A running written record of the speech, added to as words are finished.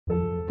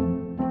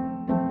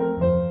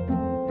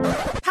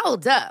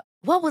Hold up.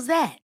 What was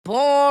that?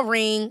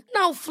 Boring.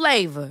 No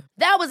flavor.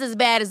 That was as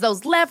bad as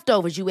those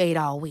leftovers you ate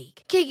all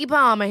week. Keke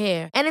Palmer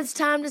here, and it's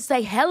time to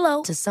say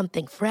hello to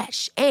something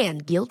fresh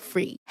and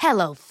guilt-free.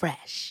 Hello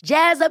Fresh.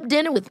 Jazz up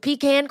dinner with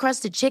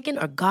pecan-crusted chicken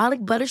or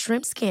garlic butter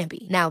shrimp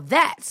scampi. Now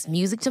that's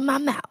music to my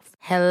mouth.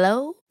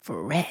 Hello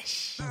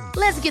Fresh.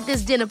 Let's get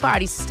this dinner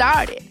party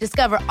started.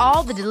 Discover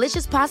all the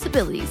delicious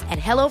possibilities at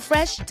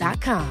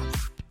hellofresh.com.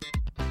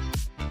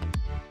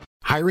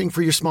 Hiring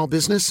for your small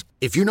business?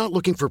 If you're not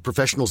looking for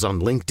professionals on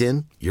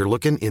LinkedIn, you're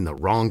looking in the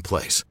wrong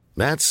place.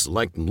 That's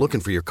like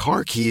looking for your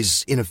car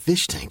keys in a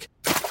fish tank.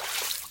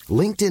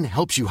 LinkedIn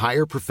helps you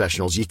hire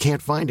professionals you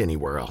can't find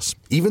anywhere else,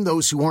 even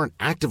those who aren't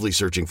actively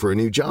searching for a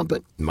new job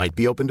but might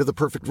be open to the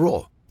perfect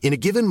role. In a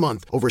given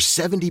month, over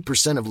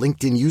 70% of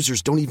LinkedIn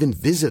users don't even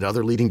visit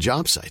other leading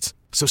job sites.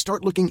 So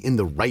start looking in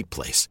the right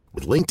place.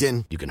 With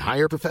LinkedIn, you can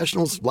hire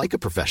professionals like a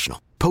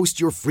professional.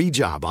 Post your free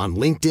job on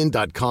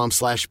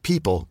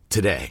linkedin.com/people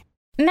today.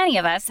 Many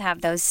of us have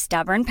those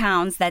stubborn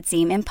pounds that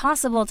seem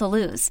impossible to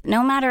lose,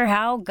 no matter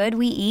how good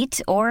we eat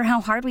or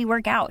how hard we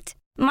work out.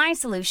 My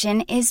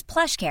solution is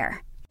PlushCare.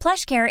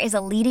 PlushCare is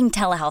a leading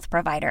telehealth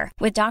provider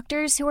with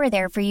doctors who are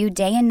there for you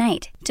day and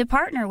night to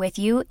partner with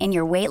you in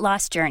your weight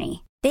loss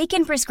journey. They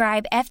can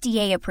prescribe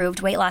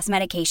FDA-approved weight loss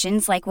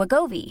medications like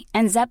Wegovy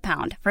and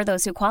Zepbound for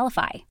those who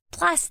qualify.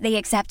 Plus, they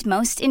accept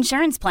most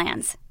insurance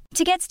plans.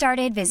 To get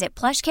started, visit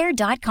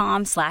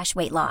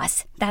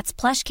plushcare.com/weightloss. That's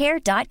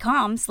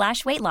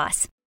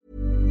plushcare.com/weightloss.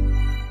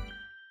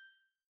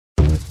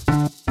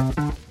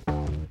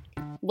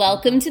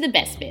 Welcome to The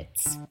Best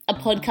Bits, a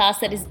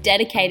podcast that is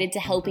dedicated to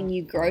helping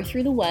you grow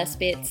through the worst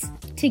bits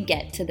to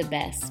get to the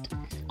best.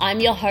 I'm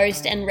your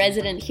host and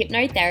resident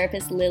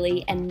hypnotherapist,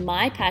 Lily, and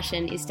my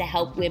passion is to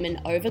help women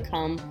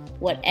overcome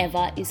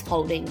whatever is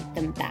holding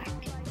them back.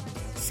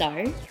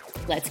 So,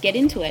 let's get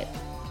into it.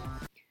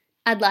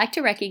 I'd like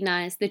to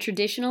recognise the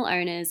traditional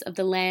owners of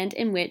the land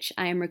in which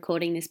I am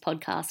recording this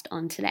podcast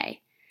on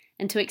today,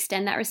 and to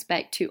extend that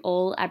respect to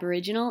all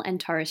Aboriginal and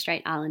Torres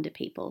Strait Islander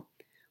people.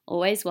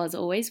 Always was,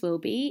 always will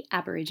be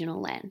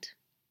Aboriginal land.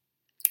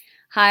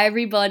 Hi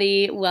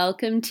everybody,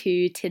 welcome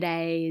to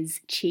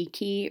today's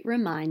cheeky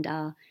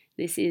reminder.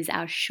 This is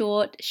our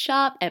short,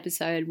 sharp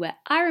episode where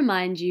I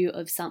remind you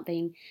of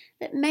something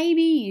that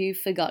maybe you've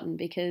forgotten,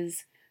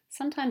 because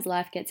sometimes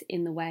life gets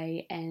in the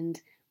way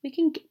and we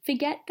can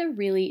forget the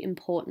really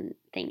important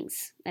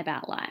things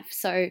about life.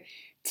 So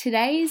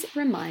today's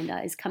reminder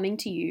is coming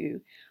to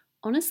you.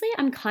 Honestly,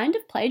 I'm kind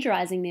of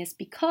plagiarizing this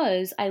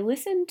because I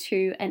listened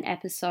to an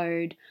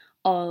episode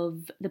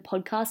of the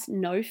podcast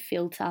No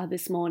Filter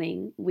this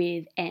morning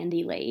with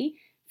Andy Lee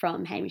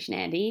from Hamish and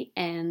Andy,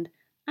 and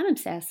I'm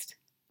obsessed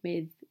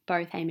with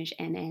both Hamish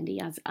and Andy,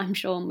 as I'm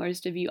sure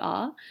most of you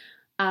are.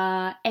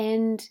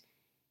 And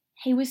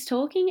he was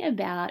talking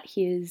about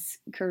his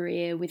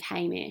career with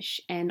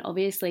Hamish, and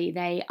obviously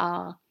they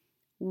are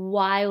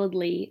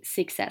wildly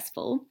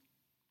successful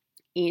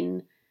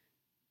in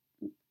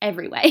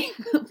every way,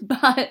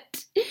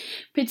 but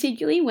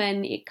particularly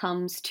when it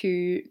comes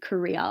to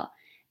career.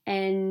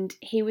 And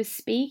he was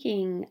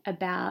speaking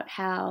about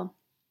how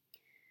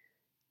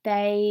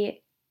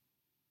they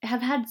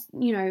have had,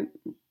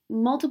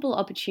 multiple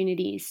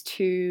opportunities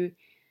to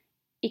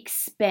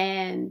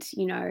expand,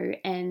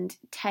 and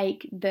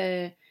take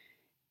the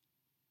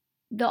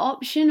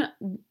option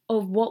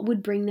of what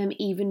would bring them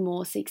even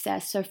more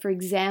success. So for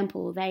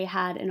example, they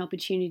had an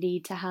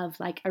opportunity to have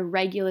like a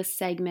regular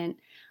segment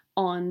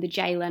on the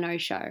Jay Leno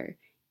show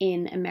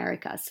in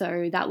America.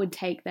 So that would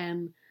take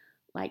them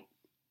like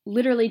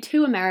literally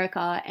to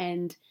America,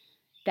 and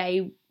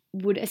they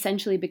would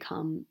essentially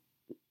become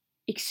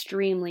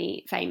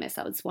extremely famous.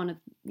 That was one of,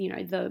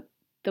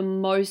 the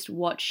most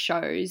watched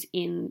shows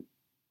in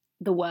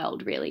the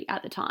world really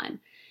at the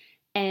time.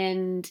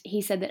 And he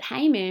said that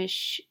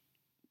Hamish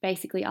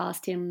basically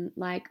asked him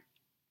like,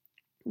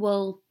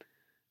 well,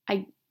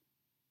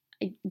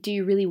 do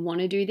you really want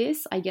to do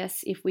this? I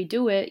guess if we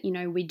do it,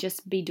 we'd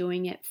just be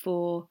doing it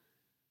for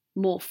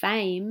more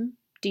fame.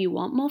 Do you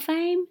want more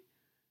fame?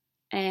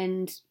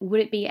 And would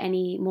it be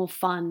any more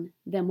fun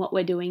than what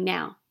we're doing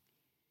now?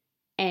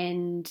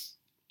 And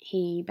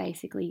he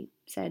basically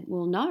said,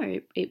 well, no,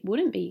 it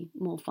wouldn't be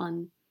more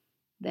fun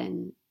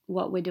than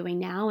what we're doing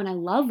now. And I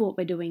love what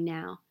we're doing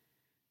now.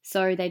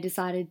 So they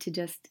decided to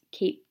just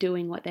keep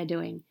doing what they're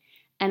doing.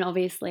 And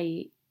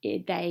obviously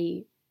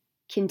they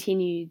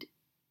continued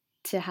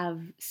to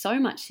have so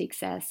much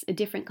success, a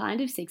different kind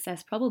of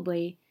success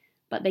probably,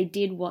 but they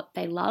did what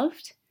they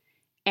loved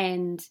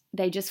and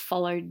they just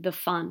followed the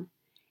fun.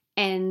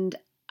 And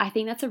I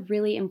think that's a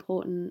really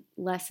important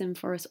lesson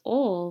for us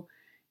all,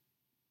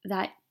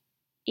 that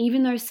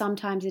even though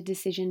sometimes a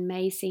decision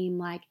may seem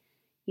like,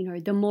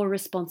 the more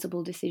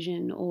responsible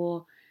decision,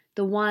 or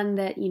the one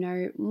that,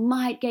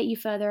 might get you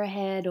further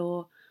ahead,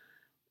 or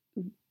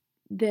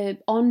the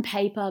on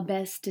paper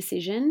best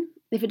decision,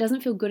 if it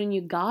doesn't feel good in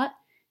your gut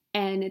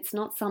and it's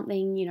not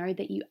something,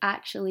 that you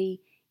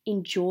actually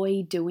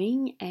enjoy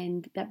doing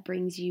and that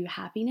brings you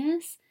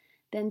happiness,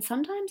 then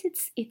sometimes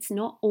it's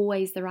not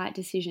always the right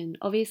decision.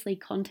 Obviously,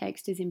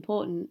 context is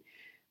important,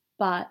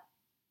 but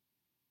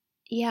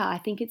yeah, I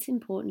think it's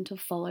important to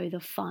follow the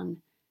fun.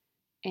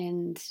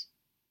 And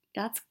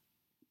that's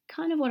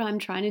kind of what I'm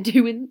trying to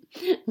do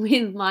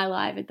with my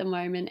life at the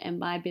moment and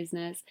my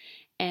business,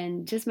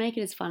 and just make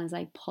it as fun as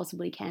I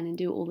possibly can and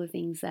do all the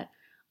things that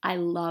I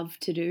love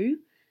to do.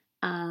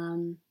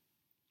 And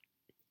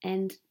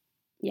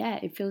yeah,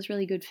 it feels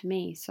really good for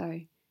me.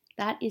 So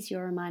that is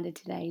your reminder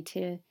today,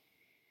 to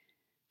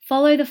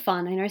follow the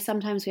fun. I know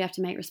sometimes we have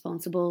to make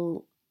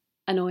responsible,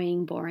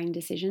 annoying, boring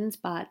decisions,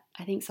 but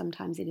I think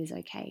sometimes it is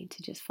okay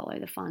to just follow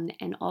the fun,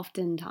 and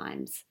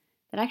oftentimes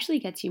that actually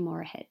gets you more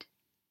ahead.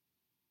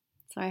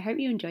 So I hope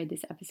you enjoyed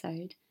this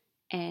episode,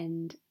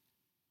 and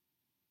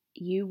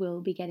you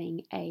will be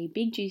getting a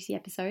big juicy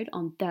episode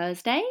on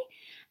Thursday.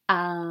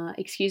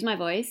 Excuse my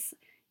voice.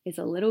 It's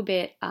a little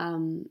bit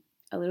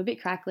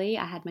crackly.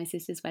 I had my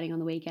sister's wedding on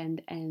the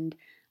weekend and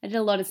I did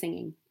a lot of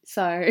singing.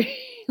 So a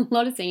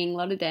lot of singing, a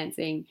lot of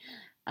dancing.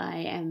 I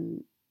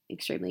am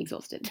extremely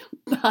exhausted,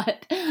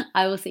 but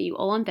I will see you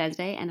all on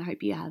Thursday, and I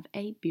hope you have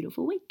a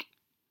beautiful week.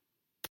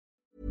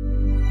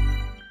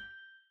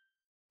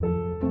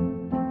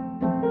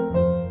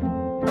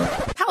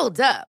 Hold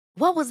up.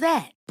 What was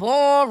that?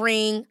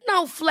 Boring.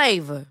 No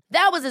flavor.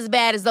 That was as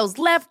bad as those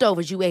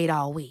leftovers you ate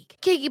all week.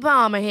 Keke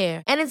Palmer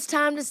here, and it's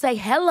time to say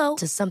hello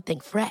to something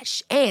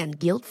fresh and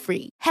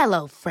guilt-free.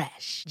 Hello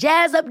Fresh.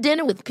 Jazz up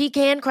dinner with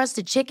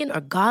pecan-crusted chicken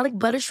or garlic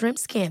butter shrimp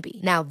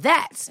scampi. Now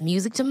that's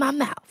music to my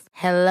mouth.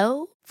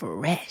 Hello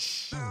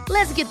Fresh.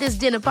 Let's get this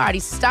dinner party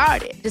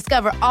started.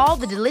 Discover all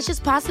the delicious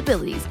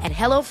possibilities at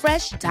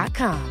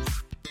hellofresh.com.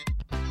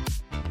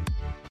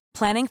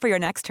 Planning for your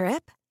next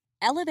trip?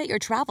 Elevate your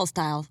travel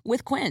style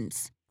with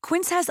Quince.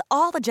 Quince has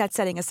all the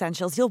jet-setting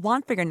essentials you'll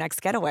want for your next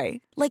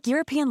getaway, like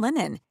European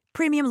linen,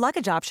 premium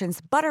luggage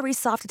options, buttery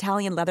soft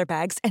Italian leather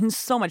bags, and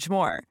so much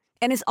more.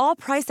 And is all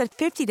priced at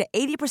 50 to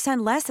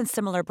 80% less than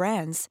similar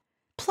brands.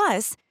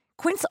 Plus,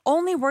 Quince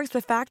only works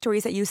with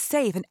factories that use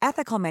safe and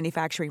ethical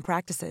manufacturing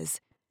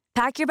practices.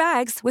 Pack your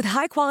bags with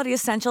high-quality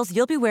essentials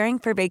you'll be wearing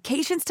for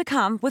vacations to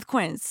come with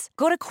Quince.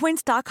 Go to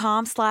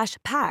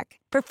quince.com/pack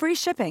for free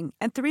shipping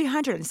and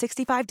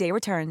 365-day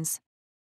returns.